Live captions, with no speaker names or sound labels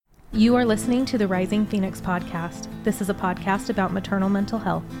You are listening to the Rising Phoenix podcast. This is a podcast about maternal mental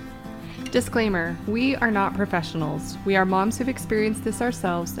health. Disclaimer, we are not professionals. We are moms who've experienced this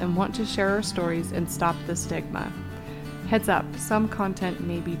ourselves and want to share our stories and stop the stigma. Heads up, some content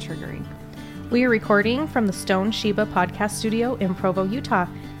may be triggering. We are recording from the Stone Sheba podcast studio in Provo, Utah.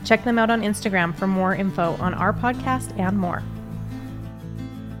 Check them out on Instagram for more info on our podcast and more.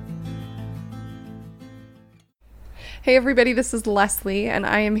 Hey everybody, this is Leslie, and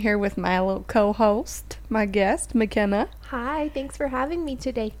I am here with my little co-host, my guest, McKenna. Hi, thanks for having me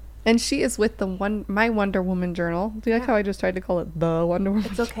today. And she is with my Wonder Woman journal. Do you like how I just tried to call it the Wonder Woman?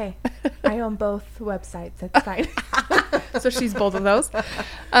 It's okay. I own both websites. It's fine. So she's both of those.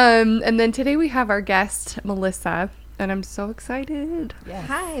 And then today we have our guest, Melissa, and I'm so excited. Yes.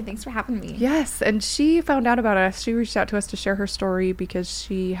 Hi, thanks for having me. Yes, and she found out about us. She reached out to us to share her story because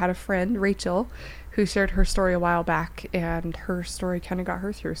she had a friend, Rachel, who shared her story a while back, and her story kind of got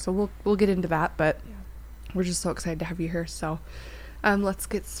her through. So we'll get into that, but we're just so excited to have you here. So let's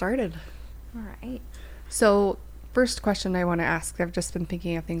get started. All right. So first question I want to ask, I've just been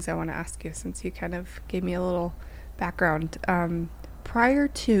thinking of things I want to ask you since you kind of gave me a little background. Prior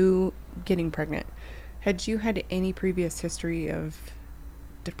to getting pregnant, had you had any previous history of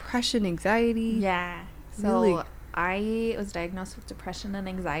depression, anxiety? Yeah. So Really? I was diagnosed with depression and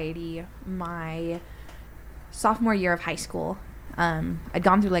anxiety my sophomore year of high school. I'd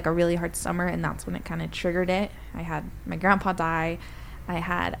gone through like a really hard summer, and that's when it kind of triggered it. I had my grandpa die. I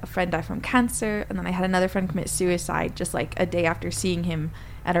had a friend die from cancer, and then I had another friend commit suicide just like a day after seeing him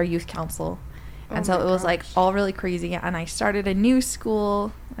at our youth council. And so it was like all really crazy. And I started a new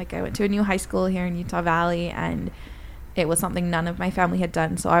school. Like I went to a new high school here in Utah Valley, and it was something none of my family had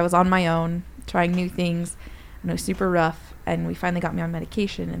done. So I was on my own trying new things, and it was super rough. And we finally got me on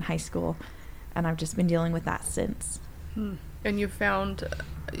medication in high school, and I've just been dealing with that since. And you found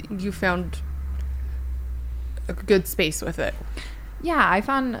a good space with it. Yeah, I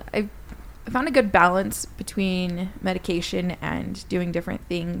found a good balance between medication and doing different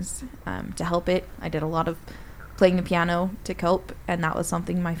things to help it. I did a lot of playing the piano to cope, and that was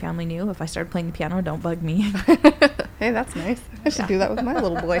something my family knew. If I started playing the piano, don't bug me. Hey, that's nice. I should do that with my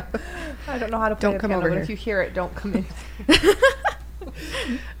little boy. I don't know how to play Don't the come piano, over but here. if you hear it, don't come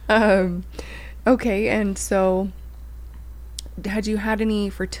in. Okay, and so had you had any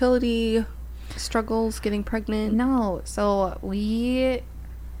fertility struggles getting pregnant? No, so we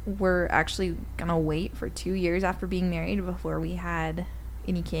were actually gonna wait for 2 years after being married before we had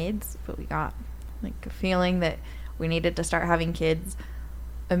any kids, but we got like a feeling that we needed to start having kids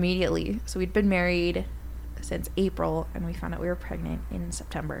immediately. So we'd been married since April, and we found out we were pregnant in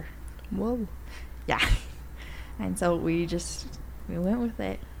September. Whoa. Yeah. And so we went with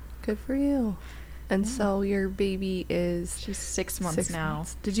it. Good for you. And so your baby is She's 6 months now.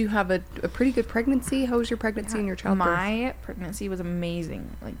 months. Did you have a pretty good pregnancy? How was your pregnancy and your childbirth? My pregnancy was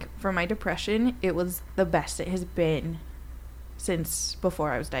amazing. Like, for my depression, it was the best it has been since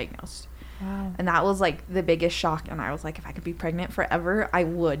before I was diagnosed. Wow. And that was, like, the biggest shock. And I was like, if I could be pregnant forever, I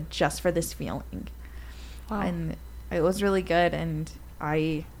would, just for this feeling. Wow. And it was really good. And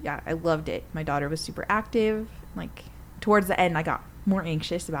I loved it. My daughter was super active. Like, towards the end, I got more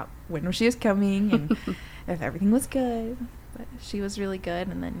anxious about when she was coming and if everything was good. But she was really good.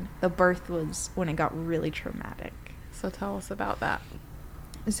 And then the birth was when it got really traumatic. So tell us about that.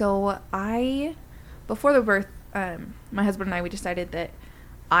 So before the birth, my husband and I, we decided that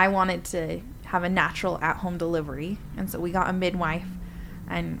I wanted to have a natural at-home delivery. And so we got a midwife,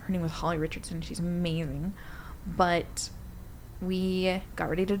 and her name was Holly Richardson. She's amazing. But we got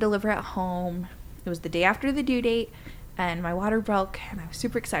ready to deliver at home. It was the day after the due date, and my water broke, and I was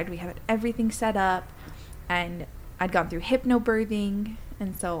super excited. We had everything set up, and I'd gone through hypnobirthing,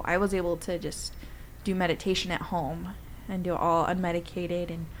 and so I was able to just do meditation at home and do it all unmedicated,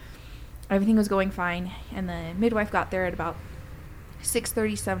 and everything was going fine. And the midwife got there at about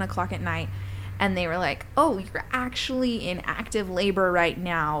 6:30, 7 o'clock at night, and they were like, oh, you're actually in active labor right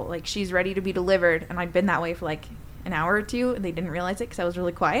now. Like, she's ready to be delivered. And I'd been that way for like an hour or two, and they didn't realize it because I was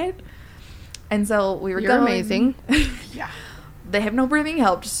really quiet. And so we were You're going. amazing. Yeah. The hypnobirthing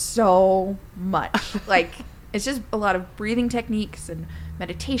helped so much. Like, it's just a lot of breathing techniques and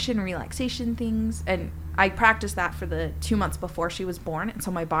meditation, relaxation things. And I practiced that for the 2 months before she was born. And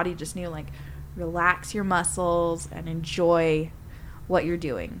so my body just knew, like, relax your muscles and enjoy what you're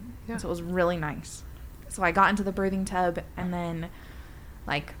doing. Yeah. So it was really nice. So I got into the birthing tub, and then,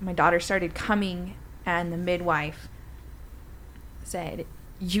 like, my daughter started coming, and the midwife said,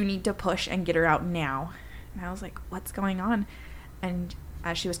 you need to push and get her out now. And I was like, what's going on? And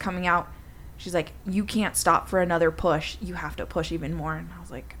as she was coming out, she's like, you can't stop for another push. You have to push even more. And I was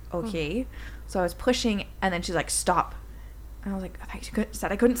like, okay. So I was pushing, and then she's like, stop. And I was like, I thought you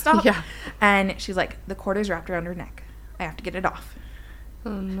said I couldn't stop. Yeah. And she's like, the cord is wrapped around her neck. I have to get it off. Oh,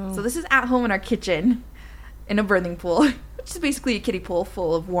 no. So this is at home in our kitchen in a birthing pool, which is basically a kiddie pool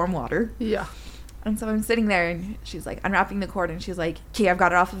full of warm water. Yeah. And so I'm sitting there, and she's like unwrapping the cord, and she's like, okay, I've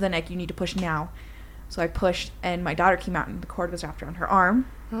got it off of the neck. You need to push now. So I pushed, and my daughter came out, and the cord was wrapped around her arm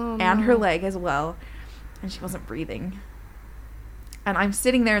and her leg as well. And she wasn't breathing. And I'm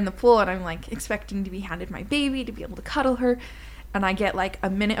sitting there in the pool, and I'm like expecting to be handed my baby, to be able to cuddle her. And I get like a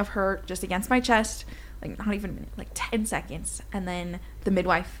minute of her just against my chest, like not even a minute, like 10 seconds. And then the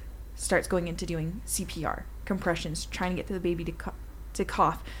midwife starts going into doing CPR, compressions, trying to get to the baby to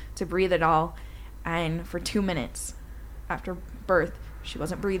cough, to breathe at all. And for 2 minutes after birth, she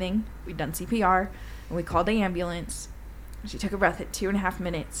wasn't breathing. We'd done CPR, and we called the ambulance. She took a breath at 2.5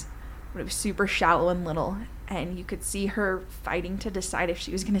 minutes, but it was super shallow and little. And you could see her fighting to decide if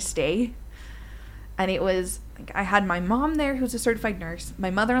she was going to stay. And it was, like, I had my mom there, who's a certified nurse. My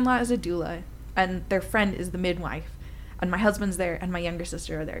mother-in-law is a doula, and their friend is the midwife. And my husband's there, and my younger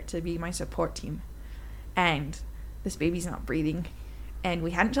sister are there to be my support team. And this baby's not breathing. And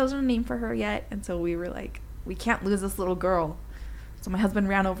we hadn't chosen a name for her yet, and so we were like, we can't lose this little girl. So my husband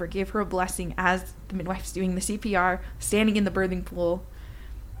ran over, gave her a blessing as the midwife's doing the CPR, standing in the birthing pool.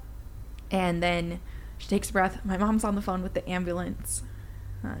 And then she takes a breath. My mom's on the phone with the ambulance.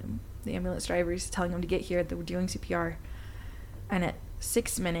 The ambulance driver is telling them to get here. They were doing CPR. And at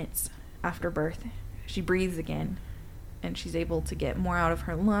 6 minutes after birth, she breathes again. And she's able to get more out of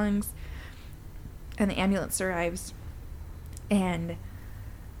her lungs. And the ambulance arrives. And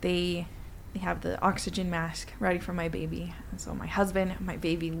they have the oxygen mask ready for my baby. And so my husband and my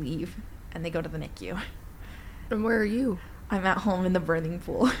baby leave. And they go to the NICU. And where are you? I'm at home in the birthing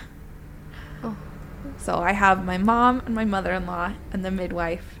pool. Oh. So I have my mom and my mother-in-law and the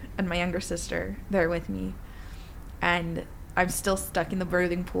midwife and my younger sister there with me. And I'm still stuck in the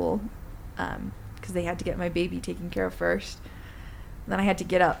birthing pool because they had to get my baby taken care of first. And then I had to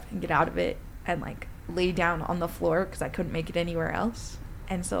get up and get out of it and like lay down on the floor because I couldn't make it anywhere else.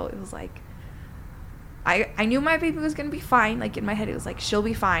 And so it was like, I knew my baby was going to be fine. Like in my head, it was like, she'll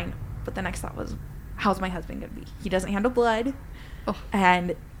be fine. But the next thought was, how's my husband going to be? He doesn't handle blood. Oh.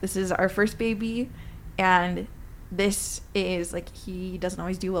 And this is our first baby. And this is like, he doesn't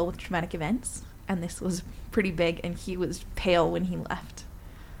always do well with traumatic events. And this was pretty big. And he was pale when he left.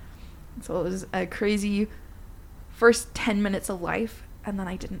 So it was a crazy first 10 minutes of life. And then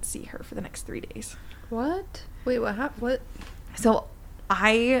I didn't see her for the next 3 days. What? Wait, what happened? What? So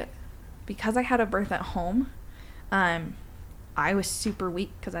because I had a birth at home, I was super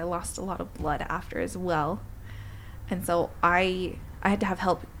weak because I lost a lot of blood after as well. And so I had to have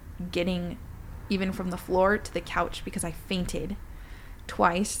help getting even from the floor to the couch because I fainted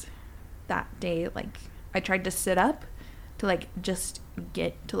twice that day. Like I tried to sit up to like just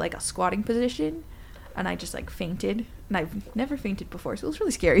get to like a squatting position, and I just like fainted. And I've never fainted before, so it was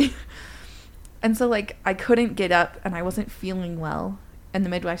really scary. And so like I couldn't get up and I wasn't feeling well. And the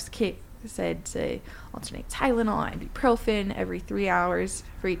midwife's said to alternate Tylenol and ibuprofen every 3 hours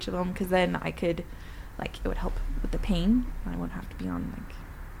for each of them, because then I could, like, it would help with the pain. I wouldn't have to be on, like,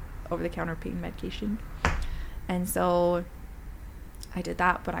 over-the-counter pain medication. And so I did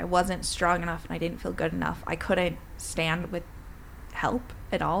that, but I wasn't strong enough and I didn't feel good enough. I couldn't stand with help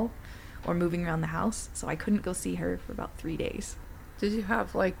at all or moving around the house, so I couldn't go see her for about 3 days. Did you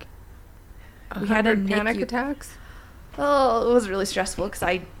have, like, we had a panic NICU attacks? Oh, it was really stressful because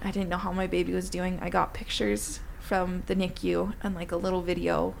I didn't know how my baby was doing. I got pictures from the NICU and like a little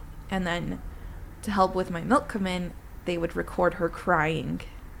video, and then to help with my milk come in, they would record her crying.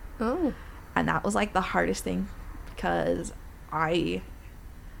 Oh. And that was like the hardest thing because I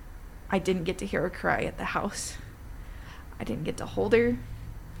didn't get to hear her cry at the house. I didn't get to hold her,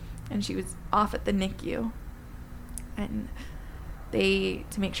 and she was off at the NICU. And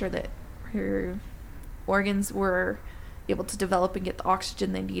to make sure that her organs were able to develop and get the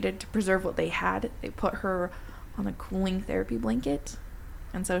oxygen they needed to preserve what they had, they put her on a cooling therapy blanket.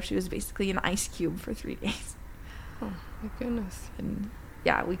 And so she was basically an ice cube for 3 days. Oh, my goodness. And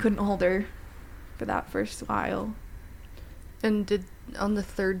yeah, we couldn't hold her for that first while. And on the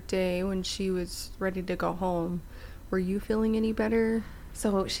third day when she was ready to go home, were you feeling any better?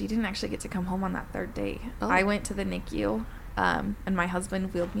 So she didn't actually get to come home on that third day. Oh. I went to the NICU, and my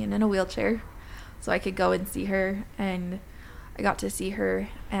husband wheeled me in a wheelchair so I could go and see her. And I got to see her,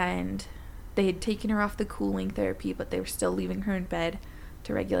 and they had taken her off the cooling therapy, but they were still leaving her in bed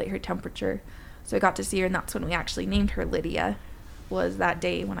to regulate her temperature. So I got to see her, and that's when we actually named her Lydia. was that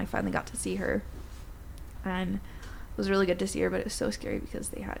day when I finally got to see her. And it was really good to see her, but it was so scary because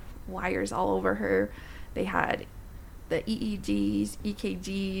they had wires all over her. They had the EEGs,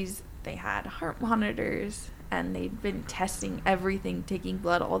 EKGs, they had heart monitors, and they'd been testing everything, taking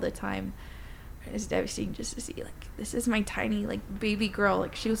blood all the time. It was devastating just to see, like, this is my tiny, like, baby girl.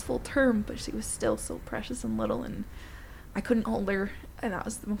 Like, she was full term, but she was still so precious and little, and I couldn't hold her, and that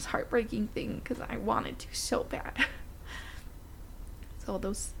was the most heartbreaking thing because I wanted to so bad.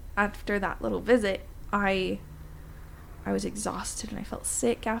 So after that little visit, I was exhausted and I felt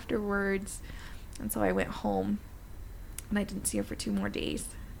sick afterwards, and so I went home and I didn't see her for 2 more days.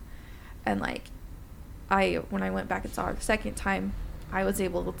 And like when I went back and saw her the second time, I was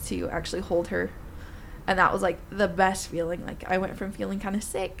able to actually hold her, and that was like the best feeling. Like, I went from feeling kind of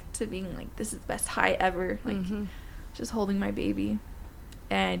sick to being like, this is the best high ever, like just holding my baby.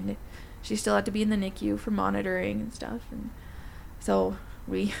 And she still had to be in the NICU for monitoring and stuff, and so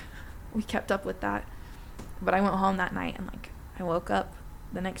we kept up with that. But I went home that night, and like I woke up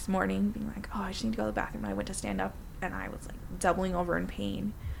the next morning being like, oh, I just need to go to the bathroom. And I went to stand up, and I was like doubling over in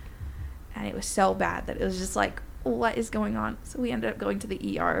pain, and it was so bad that it was just like, what is going on? So we ended up going to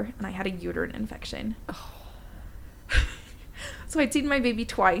the ER, and I had a uterine infection. Oh. So I'd seen my baby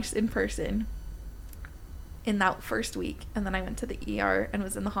twice in person in that first week, and then I went to the ER and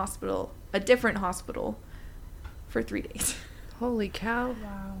was in the hospital, a different hospital, for 3 days. Holy cow.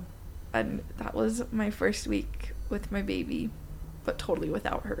 Wow. And that was my first week with my baby, but totally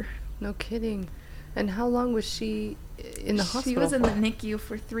without her. No kidding. And how long was she in the hospital? She was in the NICU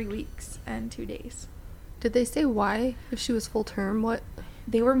for 3 weeks and 2 days. Did they say why? If she was full term, what?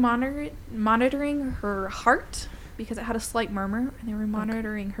 They were monitoring her heart because it had a slight murmur, and they were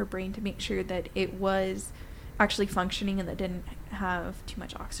monitoring her brain to make sure that it was actually functioning and that didn't have too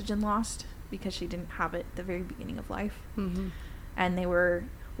much oxygen lost, because she didn't have it at the very beginning of life. Mm-hmm. And they were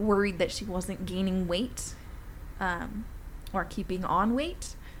worried that she wasn't gaining weight or keeping on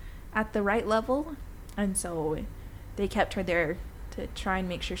weight at the right level, and so they kept her there to try and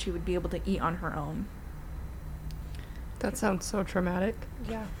make sure she would be able to eat on her own. That sounds so traumatic.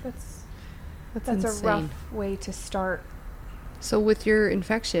 Yeah, that's insane. a rough way to start. So with your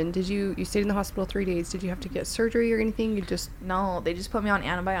infection, you stayed in the hospital 3 days. Did you have to get surgery or anything? No, they just put me on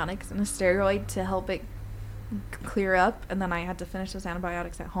antibiotics and a steroid to help it clear up, and then I had to finish those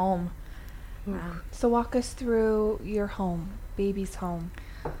antibiotics at home. So walk us through your home, baby's home.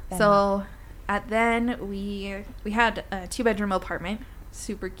 So then we had a 2-bedroom apartment,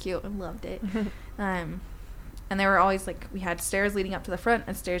 super cute, and loved it. And they were always like, we had stairs leading up to the front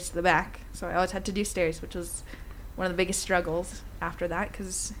and stairs to the back, so I always had to do stairs, which was one of the biggest struggles after that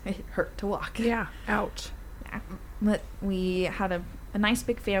because it hurt to walk. Yeah. Ouch. Yeah. But we had a nice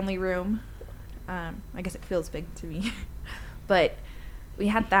big family room. I guess it feels big to me. But we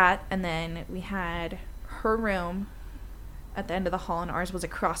had that, and then we had her room at the end of the hall, and ours was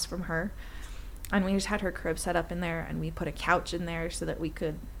across from her. And we just had her crib set up in there, and we put a couch in there so that we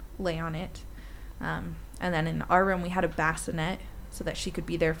could lay on it. And then in our room, we had a bassinet so that she could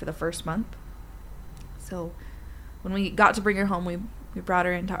be there for the first month. So when we got to bring her home, we brought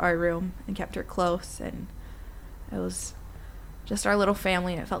her into our room and kept her close, and it was just our little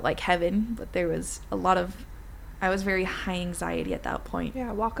family, and it felt like heaven. But there was I was very high anxiety at that point.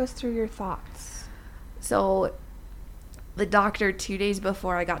 Yeah, walk us through your thoughts. So the doctor, 2 days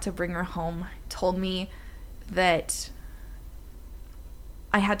before I got to bring her home, told me that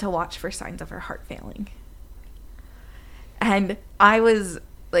I had to watch for signs of her heart failing. And I was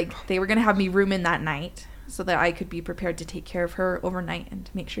like, they were going to have me room in that night so that I could be prepared to take care of her overnight and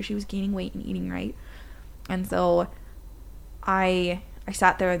to make sure she was gaining weight and eating right. And so I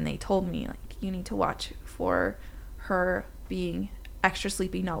sat there, and they told me, like, you need to watch for her being extra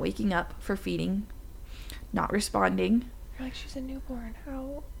sleepy, not waking up for feeding, not responding. You're like, she's a newborn.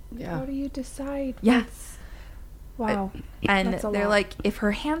 How do you decide? Yeah. Wow. And That's a they're lot. like, if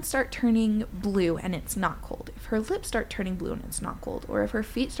her hands start turning blue and it's not cold, if her lips start turning blue and it's not cold, or if her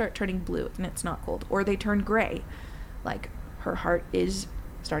feet start turning blue and it's not cold, or they turn gray, like, her heart is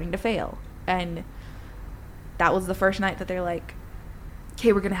starting to fail. And that was the first night that they're like,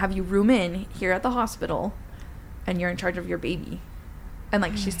 okay, we're going to have you room in here at the hospital, and you're in charge of your baby. And,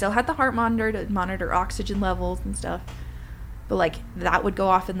 like, she still had the heart monitor to monitor oxygen levels and stuff. But, like, that would go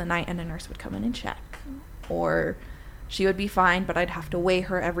off in the night, and a nurse would come in and check. Or she would be fine, but I'd have to weigh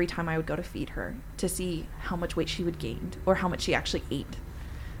her every time I would go to feed her to see how much weight she would gain or how much she actually ate.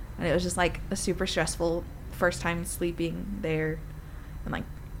 And it was just, like, a super stressful first time sleeping there. And, like,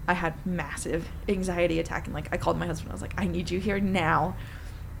 I had massive anxiety attack. And, like, I called my husband. I was like, I need you here now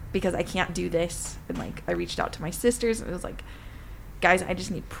because I can't do this. And, like, I reached out to my sisters, and it was like, guys, I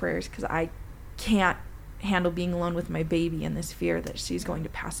just need prayers because I can't handle being alone with my baby and this fear that she's going to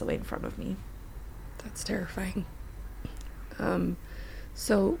pass away in front of me. That's terrifying.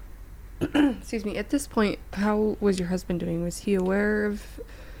 So, excuse me, at this point, how was your husband doing? Was he aware of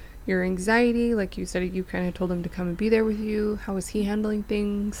your anxiety? Like you said, you kind of told him to come and be there with you. How was he handling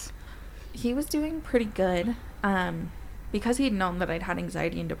things? He was doing pretty good. Because he'd known that I'd had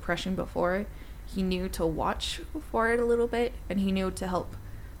anxiety and depression before, he knew to watch for it a little bit, and he knew to help.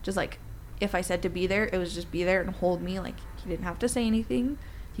 Just like, if I said to be there, it was just be there and hold me. Like, he didn't have to say anything.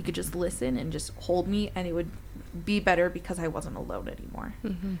 He could just listen and just hold me, and it would be better because I wasn't alone anymore.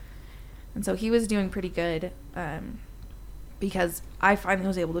 Mm-hmm. And so he was doing pretty good, because I finally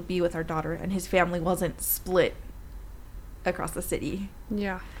was able to be with our daughter, and his family wasn't split across the city.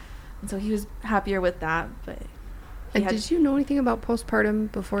 Yeah. And so he was happier with that, but... And did you know anything about postpartum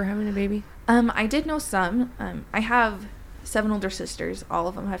before having a baby? I did know some. I have 7 older sisters. All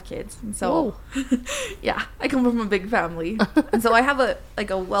of them have kids. And so, yeah, I come from a big family. And so I have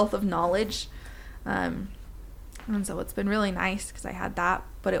a wealth of knowledge. And so it's been really nice because I had that.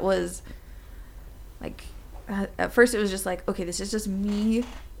 But it was, like, at first it was just like, okay, this is just me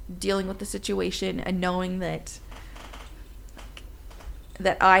dealing with the situation and knowing that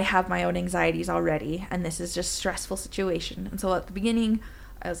I have my own anxieties already, and this is just a stressful situation. And so at the beginning,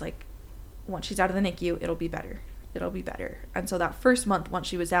 I was like, once she's out of the NICU, it'll be better. It'll be better. And so that first month, once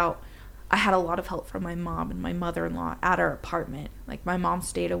she was out, I had a lot of help from my mom and my mother-in-law at our apartment. Like, my mom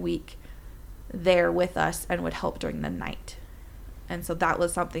stayed a week there with us and would help during the night. And so that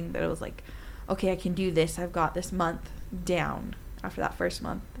was something that I was like, okay, I can do this. I've got this month down after that first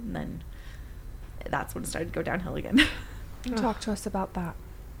month. And then that's when it started to go downhill again. Talk to us about that.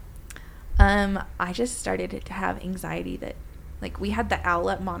 I just started to have anxiety that, like, we had the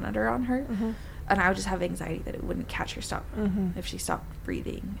Owlet monitor on her, Mm-hmm. and I would just have anxiety that it wouldn't catch her Mm-hmm. if she stopped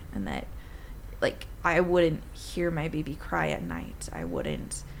breathing, and that, like, I wouldn't hear my baby cry at night. I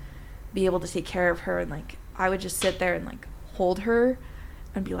wouldn't be able to take care of her, and, like, I would just sit there and, like, hold her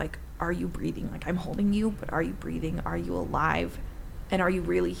and be like, are you breathing? Like, I'm holding you, but are you breathing? Are you alive? And are you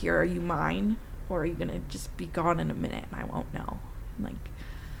really here? Are you mine? Or are you gonna just be gone in a minute and I won't know? Like,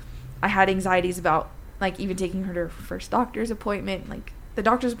 I had anxieties about, like, even taking her to her first doctor's appointment. Like, the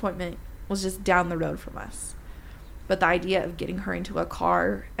doctor's appointment was just down the road from us, but the idea of getting her into a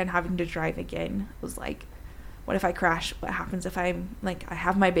car and having to drive again was like, what if I crash? What happens if I'm, like, I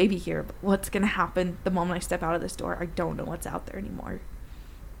have my baby here, but what's gonna happen the moment I step out of this door? I don't know what's out there anymore.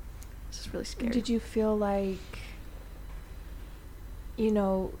 It's just really scary. Did you feel like, you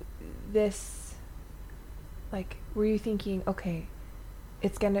know, this, like, were you thinking, okay,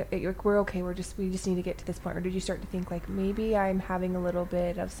 we're okay, we just need to get to this point? Or did you start to think, like, maybe I'm having a little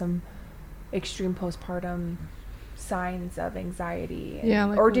bit of some extreme postpartum signs of anxiety? Yeah,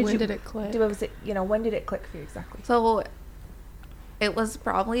 like, or when did it click? When did it click for you exactly? So it was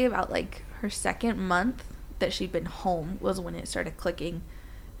probably about, like, her second month that she'd been home was when it started clicking,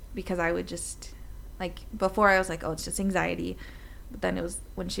 because I would just, like, before I was like, oh, it's just anxiety, but then it was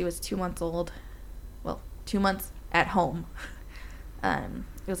when she was 2 months old, 2 months at home.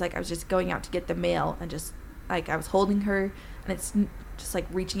 It was like I was just going out to get the mail and just, like, I was holding her and it's just like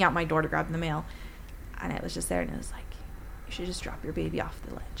reaching out my door to grab the mail, and it was just there, and it was like, you should just drop your baby off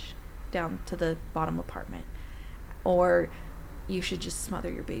the ledge down to the bottom apartment, or you should just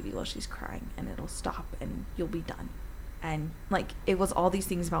smother your baby while she's crying and it'll stop and you'll be done. And, like, it was all these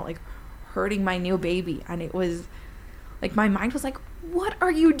things about, like, hurting my new baby, and it was like, my mind was like, what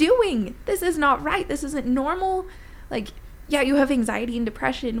are you doing? This is not right. This isn't normal. Like, yeah, you have anxiety and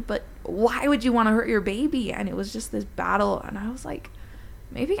depression, but why would you want to hurt your baby? And it was just this battle, and I was like,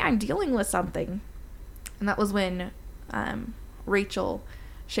 maybe I'm dealing with something. And that was when Rachel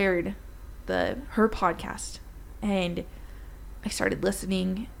shared her podcast, and I started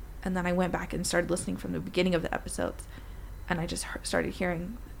listening, and then I went back and started listening from the beginning of the episodes, and I just started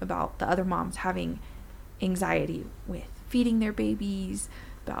hearing about the other moms having anxiety with feeding their babies,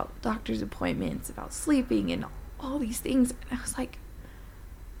 about doctor's appointments, about sleeping, and all these things. And I was like,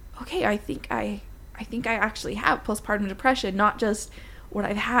 okay, I think I actually have postpartum depression, not just what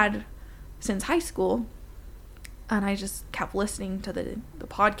I've had since high school. And I just kept listening to the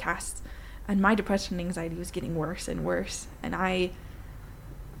podcasts, and my depression and anxiety was getting worse and worse. And I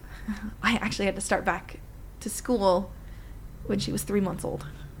actually had to start back to school when she was 3 months old.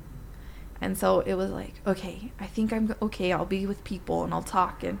 And so it was like, okay, I think I'm okay. I'll be with people and I'll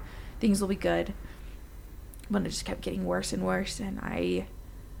talk and things will be good. But it just kept getting worse and worse. And I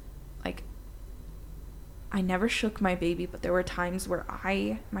never shook my baby, but there were times where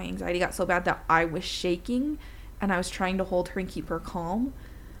my anxiety got so bad that I was shaking and I was trying to hold her and keep her calm,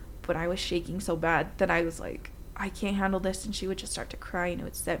 but I was shaking so bad that I was like, I can't handle this. And she would just start to cry, and it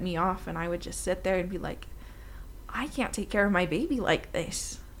would set me off, and I would just sit there and be like, I can't take care of my baby like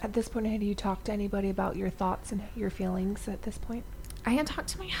this. At this point, had you talked to anybody about your thoughts and your feelings at this point? I had talked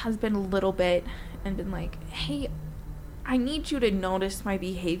to my husband a little bit and been like, hey, I need you to notice my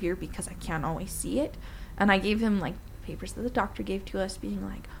behavior because I can't always see it. And I gave him like papers that the doctor gave to us being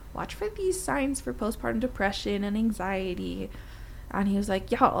like, watch for these signs for postpartum depression and anxiety. And he was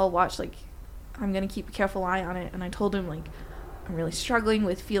like, yeah, I'll watch. Like, I'm going to keep a careful eye on it. And I told him, like, I'm really struggling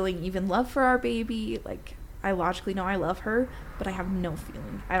with feeling even love for our baby. Like, I logically know I love her, but I have no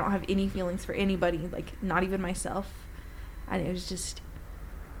feeling. I don't have any feelings for anybody, like, not even myself. And it was just,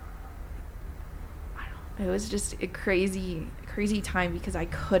 I don't know, it was just a crazy time because I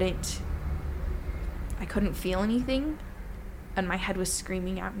couldn't feel anything, and my head was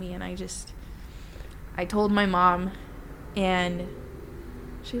screaming at me. And I told my mom, and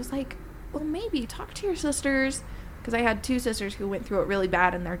she was like, well, maybe talk to your sisters, because I had 2 sisters who went through it really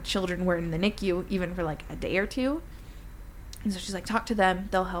bad and their children were in the NICU even for like a day or 2. And so she's like, talk to them,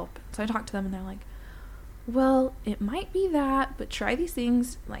 they'll help. So I talked to them, and they're like, well, it might be that, but try these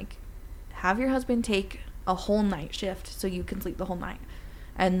things, like have your husband take a whole night shift so you can sleep the whole night,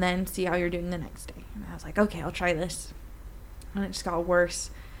 and then see how you're doing the next day. And I was like, okay, I'll try this. And it just got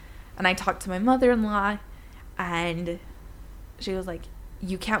worse. And I talked to my mother-in-law, and she was like,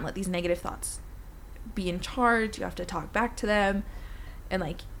 you can't let these negative thoughts be in charge. You have to talk back to them. And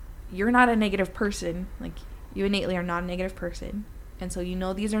like, you're not a negative person. Like, you innately are not a negative person. And so you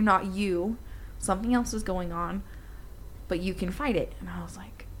know these are not you. Something else is going on, but you can fight it. And I was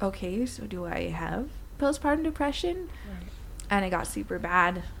like, okay, so do I have postpartum depression? Right. And it got super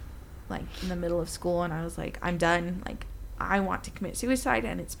bad, like in the middle of school. And I was like, I'm done. Like, I want to commit suicide.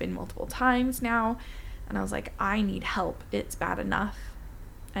 And it's been multiple times now. And I was like, I need help. It's bad enough.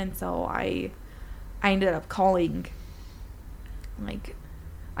 And so I ended up calling, like,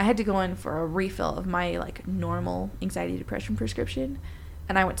 I had to go in for a refill of my, like, normal anxiety depression prescription.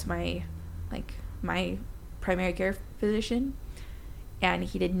 And I went to my primary care physician, and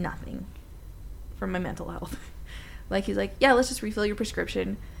he did nothing for my mental health. Like, he's like, yeah, let's just refill your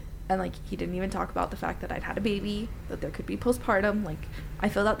prescription. And, like, he didn't even talk about the fact that I'd had a baby, that there could be postpartum. Like, I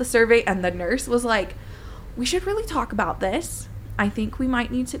filled out the survey, and the nurse was like, we should really talk about this. I think we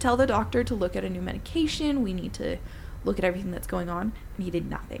might need to tell the doctor to look at a new medication. We need to look at everything that's going on. And he did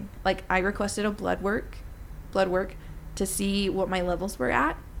nothing. Like, I requested a blood work to see what my levels were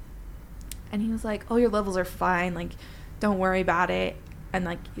at. And he was like, oh, your levels are fine. Like, don't worry about it. And,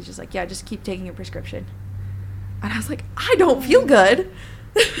 like, he's just like, yeah, just keep taking your prescription. And I was like, I don't feel good.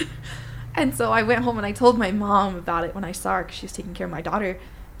 And so I went home and I told my mom about it when I saw her, because she was taking care of my daughter.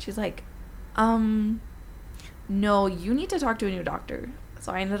 She's like, no, you need to talk to a new doctor.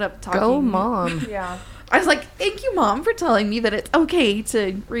 So I ended up talking. Go, Mom. Yeah. I was like, thank you, Mom, for telling me that it's okay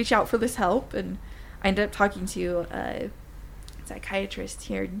to reach out for this help. And I ended up talking to a psychiatrist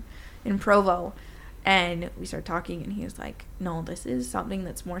here in Provo, and we started talking, and he was like, no, this is something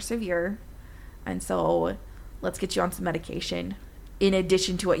that's more severe, and so let's get you on some medication in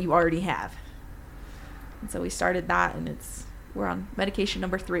addition to what you already have. And so we started that, and we're on medication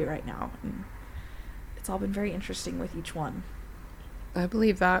number 3 right now, and it's all been very interesting with each one. I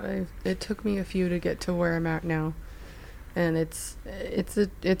believe that. It took me a few to get to where I'm at now, and it's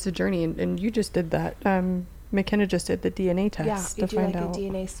a journey. And you just did that. McKenna just did the DNA test. Yeah, you do like a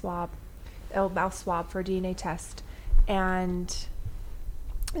DNA swab, a mouth swab for a DNA test, and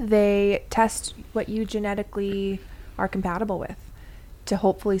they test what you genetically are compatible with to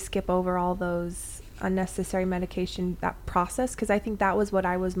hopefully skip over all those unnecessary medication, that process. Because I think that was what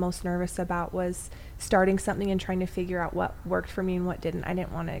I was most nervous about, was starting something and trying to figure out what worked for me and what didn't. I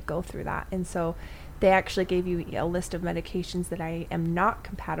didn't want to go through that. And so they actually gave you a list of medications that I am not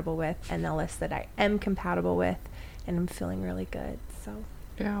compatible with and the list that I am compatible with, and I'm feeling really good. So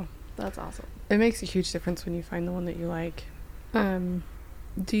yeah, that's awesome. It makes a huge difference when you find the one that you like.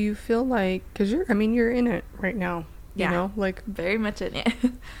 Do you feel like, because you're in it right now, you know, like very much in it.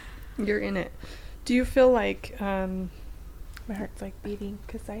 You're in it. Do you feel like my heart's like beating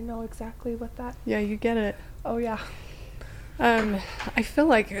because I know exactly what that. Yeah, you get it. Oh yeah. I feel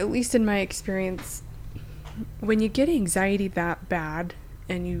like, at least in my experience, when you get anxiety that bad,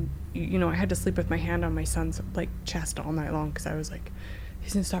 and you know, I had to sleep with my hand on my son's like chest all night long because I was like,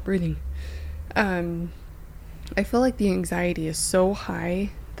 he's gonna stop breathing. I feel like the anxiety is so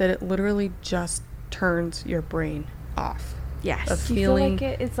high that it literally just turns your brain off. Yes. Of Do you feeling feel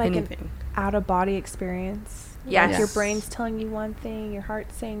like it's like anything. an out-of-body experience? Yes. Like your brain's telling you one thing, your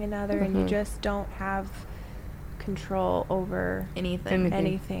heart's saying another, and you just don't have control over Anything.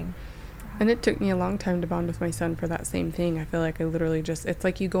 anything. And it took me a long time to bond with my son for that same thing. I feel like I literally just, it's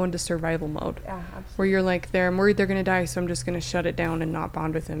like you go into survival mode. Yeah, absolutely. Where you're like, I'm worried they're going to die, so I'm just going to shut it down and not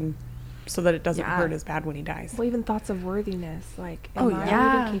bond with him so that it doesn't Yeah. hurt as bad when he dies. Well, even thoughts of worthiness, like, Oh, am I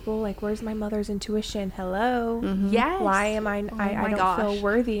yeah. even capable? Like, where's my mother's intuition? Hello. Mhm. Yes. Why am I? Oh I my don't gosh. feel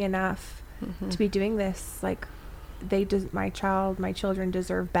worthy enough Mhm. to be doing this. Like, my children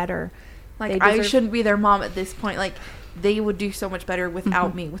deserve better. Like, They I deserve- shouldn't be their mom at this point. Like, they would do so much better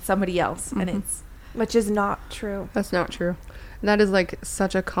without Mhm. me, with somebody else. And Mhm. it's, Which is not true. That's not true. That is like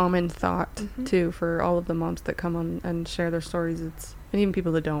such a common thought Mhm. too for all of the moms that come on and share their stories. And even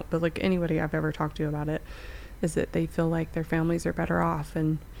people that don't, but like anybody I've ever talked to about it, is that they feel like their families are better off.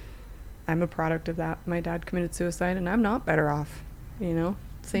 And I'm a product of that. My dad committed suicide and I'm not better off,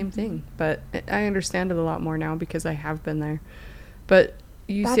 same thing. But I understand it a lot more now because I have been there. But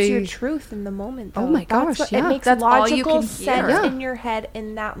you That's say your truth in the moment. Oh though. my That's gosh, It yeah. makes That's all you logical can sense hear. in your head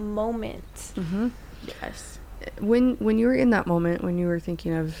in that moment. hmm yes. when you were in that moment, when you were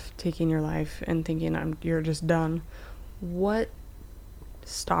thinking of taking your life and thinking you're just done, what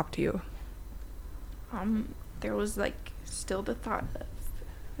stopped you? There was, like, still the thought of,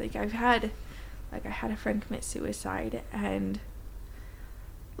 like, I had a friend commit suicide, and,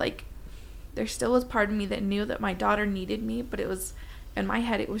 like, there still was part of me that knew that my daughter needed me, but it was, in my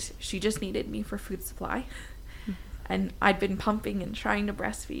head, it was, she just needed me for food supply. And I'd been pumping and trying to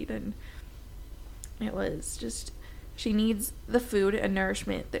breastfeed, and it was just, she needs the food and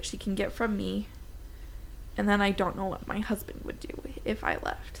nourishment that she can get from me. And then I don't know what my husband would do if I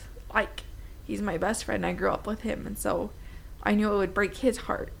left. Like, he's my best friend. I grew up with him. And so I knew it would break his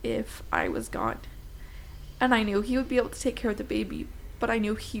heart if I was gone. And I knew he would be able to take care of the baby, but I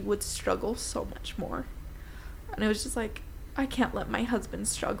knew he would struggle so much more. And it was just like, I can't let my husband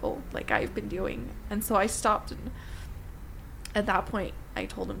struggle like I've been doing. And so I stopped, and at that point, I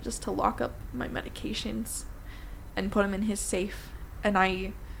told him just to lock up my medications and put them in his safe. And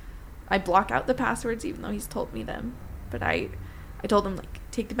I block out the passwords even though he's told me them. But I told him, like,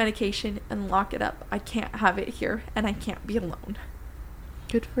 take the medication and lock it up. I can't have it here, and I can't be alone.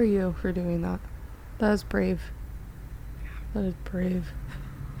 Good for you for doing that. That is brave. That is brave.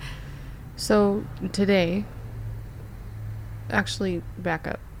 So today, actually, back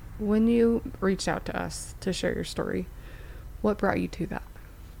up. When you reached out to us to share your story, what brought you to that?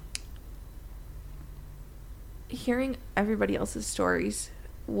 Hearing everybody else's stories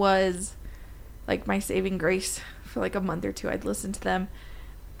was like my saving grace. For like a month or two, I'd listen to them,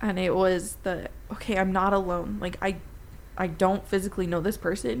 and it was okay, I'm not alone. Like, I don't physically know this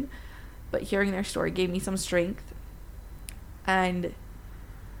person, but hearing their story gave me some strength. And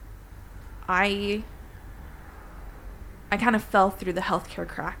I kind of fell through the healthcare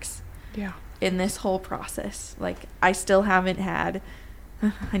cracks Yeah. in this whole process. Like, I still haven't had,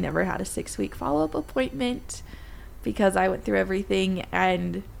 I never had a 6-week follow-up appointment because I went through everything,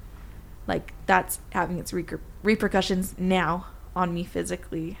 and like, that's having its repercussions now on me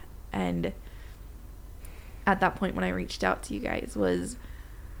physically. And at that point, when I reached out to you guys, was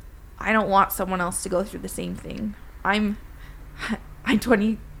I don't want someone else to go through the same thing. I'm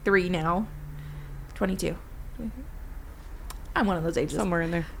 23 now. 22. I'm one of those ages. Somewhere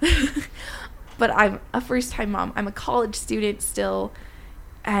in there. But I'm a first-time mom. I'm a college student still,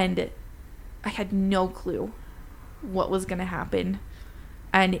 and I had no clue what was going to happen.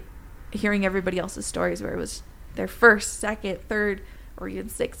 And hearing everybody else's stories where it was their first, second, third, or even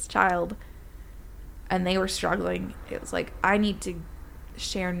sixth child, and they were struggling, it was like, I need to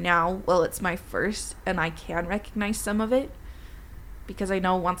share now while it's my first, and I can recognize some of it, because I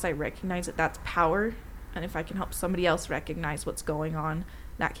know once I recognize it, that's power. And if I can help somebody else recognize what's going on,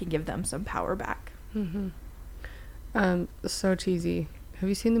 that can give them some power back. Mm-hmm. So cheesy. Have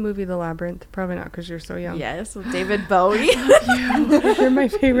you seen the movie The Labyrinth? Probably not, because you're so young. Yes, with David Bowie. You're my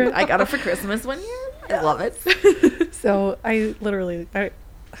favorite. I got it for Christmas one year. I love it. So I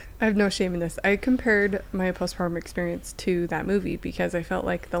have no shame in this. I compared my postpartum experience to that movie because I felt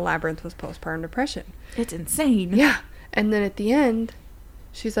like The Labyrinth was postpartum depression. It's insane. Yeah. And then at the end,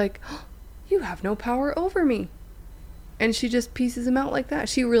 she's like, oh, you have no power over me. And she just pieces him out like that.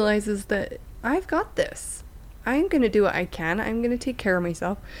 She realizes that I've got this. I'm going to do what I can. I'm going to take care of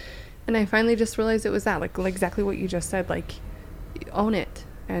myself. And I finally just realized it was that, like exactly what you just said, like, own it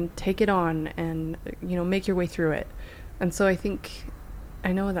and take it on and, make your way through it. And so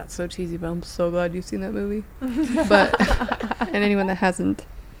I know that's so cheesy, but I'm so glad you've seen that movie. But, and anyone that hasn't,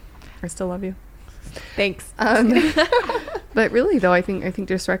 I still love you. Thanks. But really, though, I think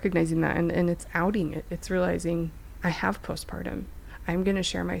just recognizing that and it's outing it. It's realizing I have postpartum. I'm going to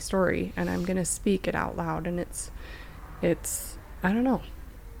share my story and I'm going to speak it out loud. And it's, I don't know.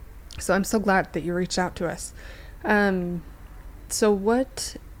 So I'm so glad that you reached out to us. So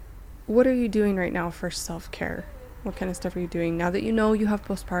what are you doing right now for self-care? What kind of stuff are you doing now that you know you have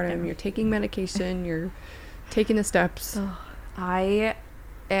postpartum, you're taking medication, you're taking the steps? I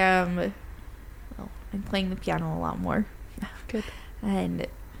am, I'm playing the piano a lot more. Good. And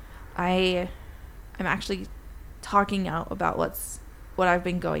I'm actually talking out about what I've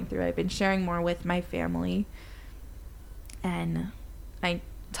been going through. I've been sharing more with my family, and I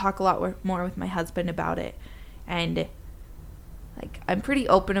talk a lot more with my husband about it. And like, I'm pretty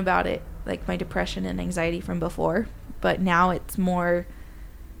open about it, like my depression and anxiety from before, but now it's more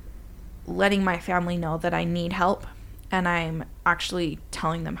letting my family know that I need help, and I'm actually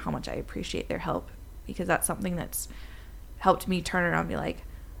telling them how much I appreciate their help, because that's something that's helped me turn around and be like,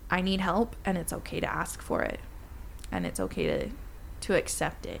 I need help, and it's okay to ask for it, and it's okay to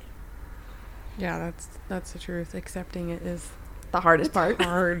accept it. Yeah, that's the truth. Accepting it is The hardest part.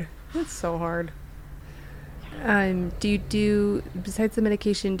 hard. It's so hard. Do you do, besides the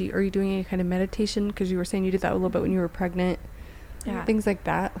medication, are you doing any kind of meditation? Because you were saying you did that a little bit when you were pregnant. Yeah. Things like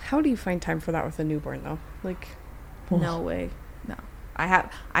that. How do you find time for that with a newborn, though? Like, No way. No.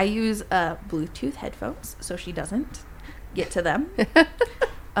 I use Bluetooth headphones, so she doesn't get to them.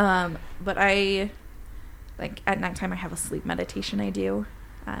 But I, like, at nighttime I have a sleep meditation I do,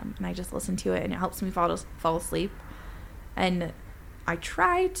 and I just listen to it, and it helps me fall asleep. And I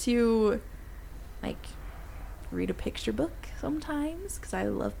try to, like, read a picture book sometimes, because I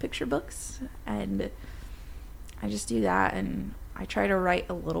love picture books, and I just do that, and I try to write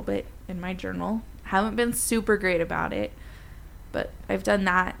a little bit in my journal. Haven't been super great about it, but I've done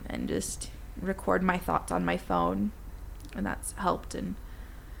that, and just record my thoughts on my phone, and that's helped. And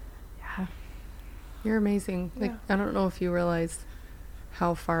yeah, you're amazing. Like, Yeah. I don't know if you realize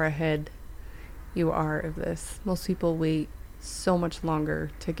how far ahead you are of this. Most people wait so much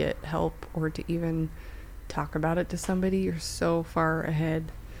longer to get help or to even talk about it to somebody. You're so far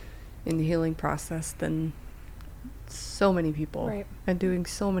ahead in the healing process than so many people, Right. and doing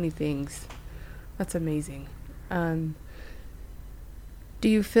so many things. That's amazing. Do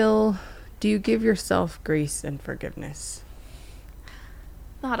you give yourself grace and forgiveness?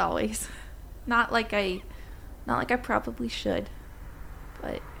 not always, not like I probably should,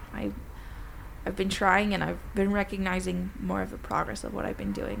 but I've been trying, and I've been recognizing more of the progress of what I've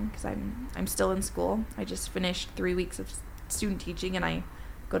been doing, because I'm still in school. I just finished 3 weeks of student teaching, and I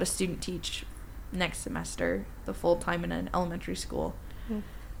go to student teach next semester, the full time in an elementary school.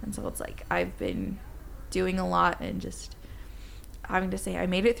 And so it's like I've been doing a lot, and just having to say I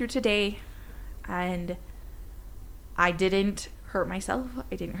made it through today, and I didn't hurt myself,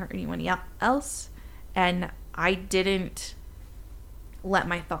 I didn't hurt anyone else, and I didn't let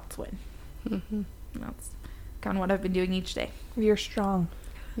my thoughts win. Mm-hmm. That's kind of what I've been doing each day. You're strong.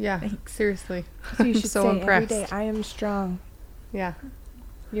 Yeah, Thanks. seriously. So you I'm should so say impressed. every day, I am strong. Yeah,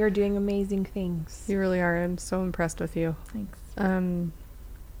 You're doing amazing things. you really are. I'm so impressed with you. Thanks.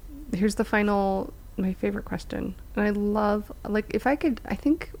 Here's my favorite question. And I love, like, if I could, I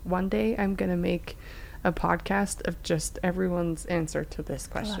think one day I'm going to make a podcast of just everyone's answer to this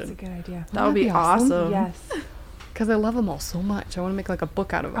Oh, that's a question. good idea. That would be awesome. Yes. Because I love them all so much. I want to make like a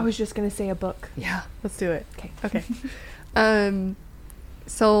book out of them. I was just going to say a book. Yeah, let's do it. Okay. Okay.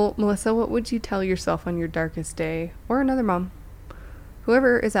 So Melissa, what would you tell yourself on your darkest day, or another mom,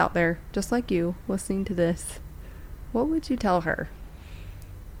 whoever is out there, just like you, listening to this, what would you tell her?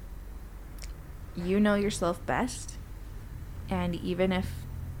 You know yourself best, and even if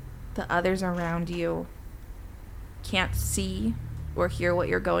the others around you can't see or hear what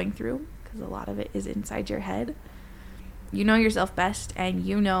you're going through, because a lot of it is inside your head, you know yourself best, and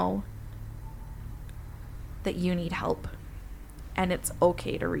you know that you need help, and it's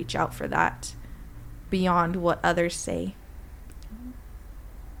okay to reach out for that beyond what others say.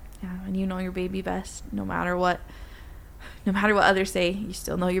 Yeah, and you know your baby best. No matter what others say, you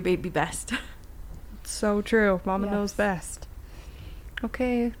still know your baby best. So true. Mama Yes. knows best.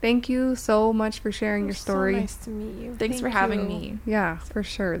 Okay, thank you so much for sharing your story. So nice to meet you. Thanks for Thank having you. me. Yeah, for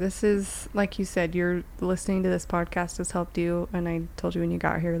sure. This is, like you said, you're listening to this podcast has helped you, and I told you when you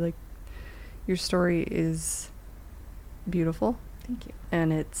got here, like, your story is beautiful, Thank you.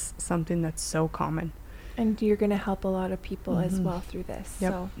 and it's something that's so common. And you're going to help a lot of people as Mhm. well through this.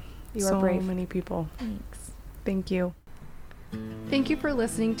 Yep. So you So are brave. many people. Thanks. Thank you. Thank you for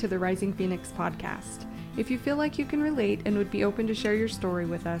listening to the Rising Phoenix podcast. If you feel like you can relate and would be open to share your story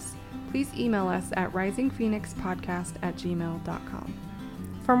with us, please email us at risingphoenixpodcast@gmail.com.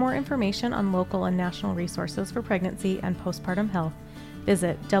 For more information on local and national resources for pregnancy and postpartum health,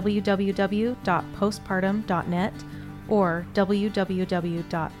 Visit www.postpartum.net or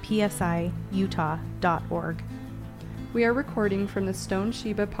www.psiutah.org. We are recording from the Stone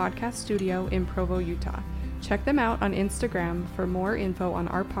Sheba Podcast Studio in Provo, Utah. Check them out on Instagram for more info on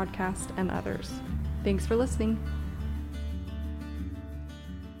our podcast and others. Thanks for listening.